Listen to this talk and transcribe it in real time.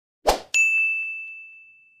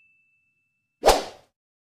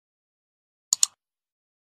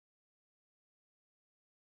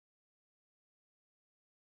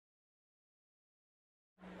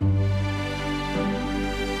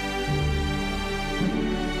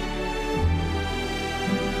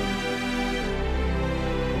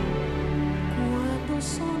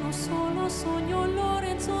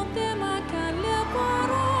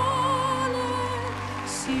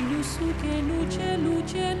che luce,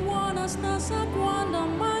 luce buona sta quando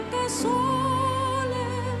manca sole.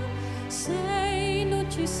 Sei, non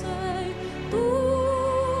ci sei,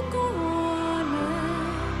 tu con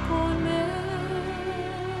me.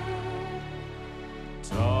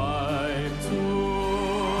 Time to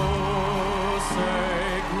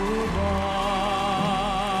say goodbye.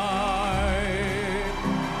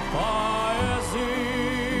 Paesi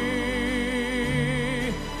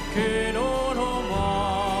che non ho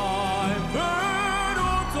mai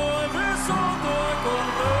veduto e vissuto con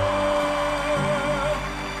te.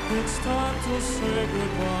 It's time to say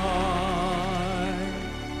goodbye.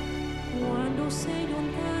 Quando sei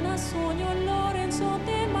lontana sogno Lorenzo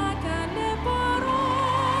te mancano le parole.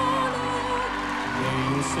 E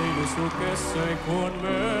io sei lo so che sei con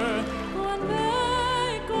me. Con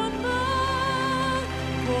me, con me,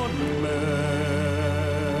 con me.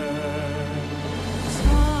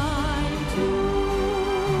 Time to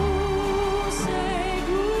say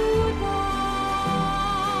goodbye.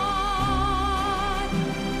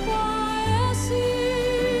 Paesi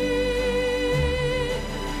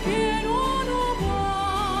che non ho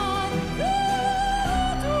mai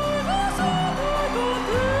veduto e vissuto con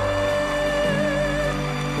te.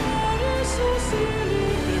 Adesso si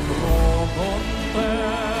vivrò con te.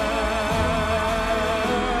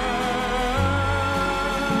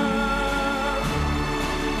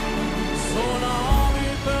 Suonavi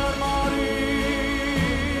per mari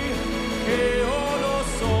che io lo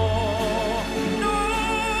so. No,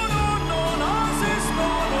 no, non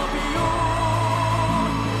esistono più.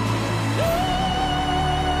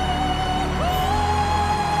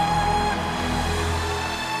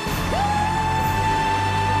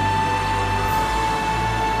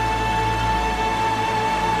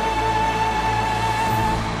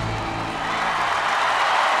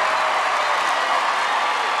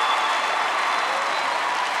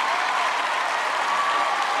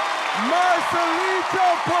 Marcelito,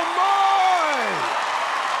 pomoy!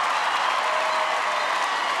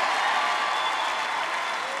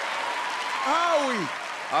 Howie!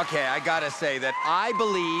 Okay, I gotta say that I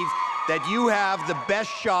believe that you have the best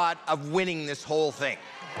shot of winning this whole thing.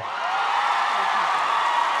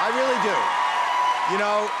 I really do. You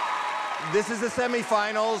know, this is the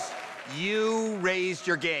semifinals. You raised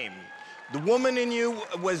your game. The woman in you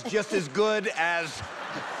was just as good as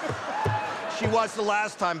she was the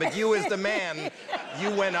last time, but you as the man,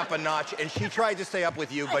 you went up a notch, and she tried to stay up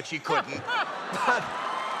with you, but she couldn't. But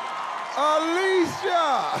Alicia!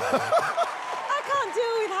 I can't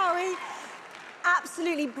deal with Harry.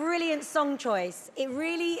 Absolutely brilliant song choice. It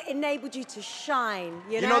really enabled you to shine,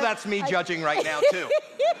 you know? you know that's me judging right now, too.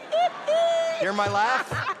 Hear my laugh?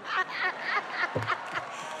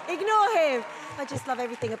 Ignore him. I just love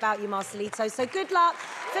everything about you, Marcelito. So good luck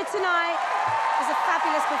for tonight. It was a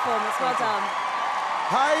fabulous performance. Well done.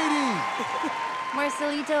 Heidi!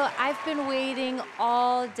 Marcelito, I've been waiting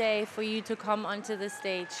all day for you to come onto the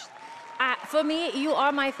stage. For me, you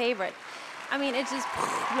are my favorite. I mean, it just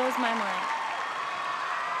blows my mind.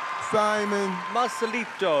 Simon.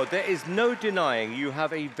 Marcelito, there is no denying you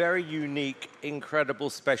have a very unique, incredible,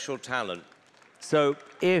 special talent. So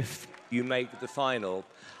if you make the final,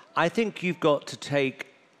 I think you've got to take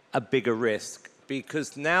a bigger risk,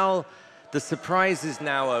 because now the surprise is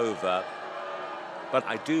now over. But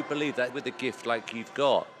I do believe that with a gift like you've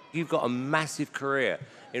got a massive career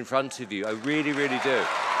in front of you. I really, really do.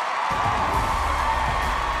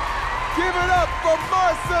 Give it up for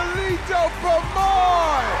Marcelito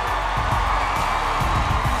pomoy!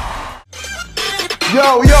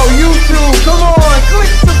 Yo, YouTube, come on,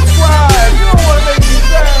 click the